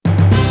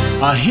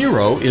A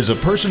hero is a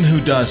person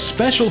who does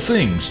special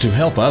things to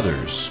help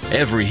others.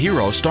 Every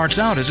hero starts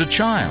out as a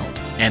child,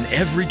 and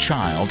every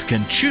child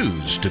can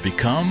choose to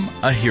become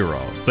a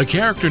hero.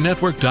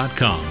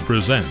 TheCharacterNetwork.com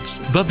presents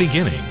The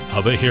Beginning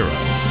of a Hero.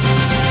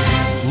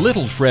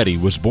 Little Freddie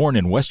was born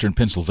in western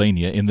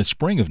Pennsylvania in the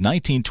spring of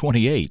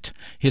 1928.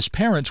 His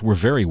parents were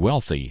very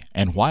wealthy,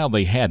 and while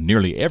they had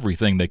nearly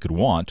everything they could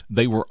want,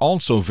 they were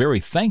also very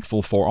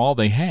thankful for all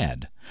they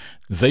had.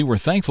 They were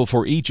thankful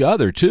for each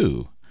other,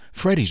 too.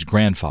 Freddie's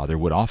grandfather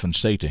would often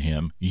say to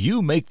him,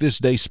 "You make this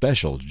day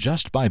special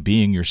just by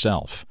being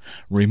yourself.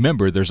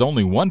 Remember, there's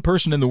only one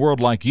person in the world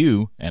like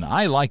you, and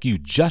I like you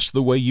just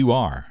the way you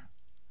are."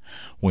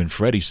 When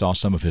Freddie saw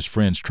some of his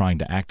friends trying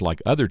to act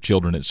like other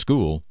children at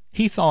school,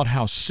 he thought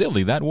how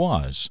silly that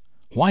was.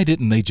 Why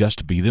didn't they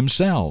just be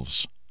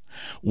themselves?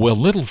 Well,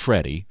 little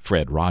Freddie,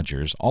 Fred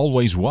Rogers,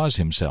 always was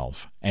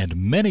himself, and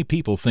many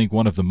people think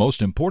one of the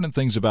most important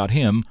things about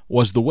him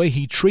was the way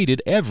he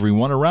treated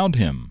everyone around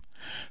him.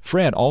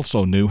 Fred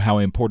also knew how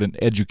important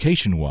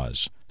education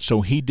was,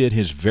 so he did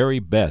his very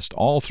best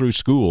all through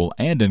school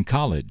and in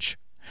college.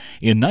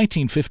 In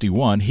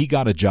 1951, he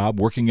got a job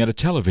working at a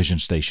television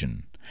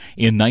station.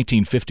 In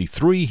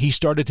 1953, he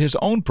started his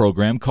own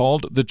program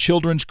called The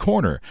Children's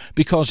Corner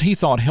because he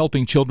thought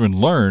helping children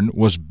learn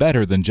was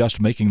better than just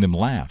making them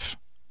laugh.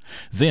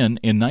 Then,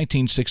 in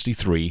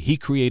 1963, he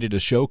created a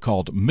show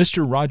called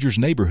Mr. Rogers'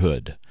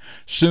 Neighborhood.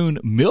 Soon,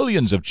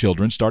 millions of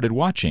children started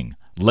watching.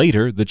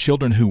 Later, the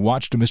children who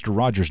watched Mr.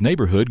 Rogers'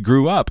 Neighborhood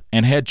grew up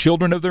and had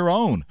children of their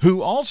own,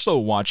 who also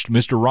watched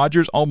Mr.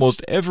 Rogers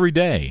almost every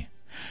day.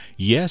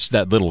 Yes,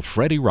 that little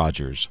Freddie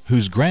Rogers,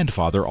 whose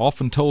grandfather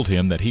often told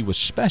him that he was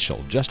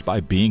special just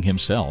by being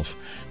himself,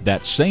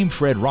 that same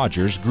Fred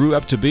Rogers grew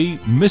up to be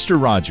Mr.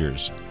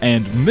 Rogers,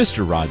 and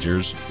Mr.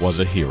 Rogers was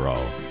a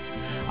hero.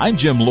 I'm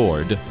Jim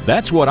Lord.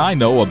 That's what I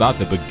know about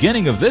the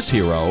beginning of this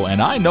hero,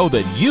 and I know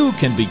that you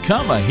can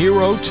become a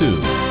hero too.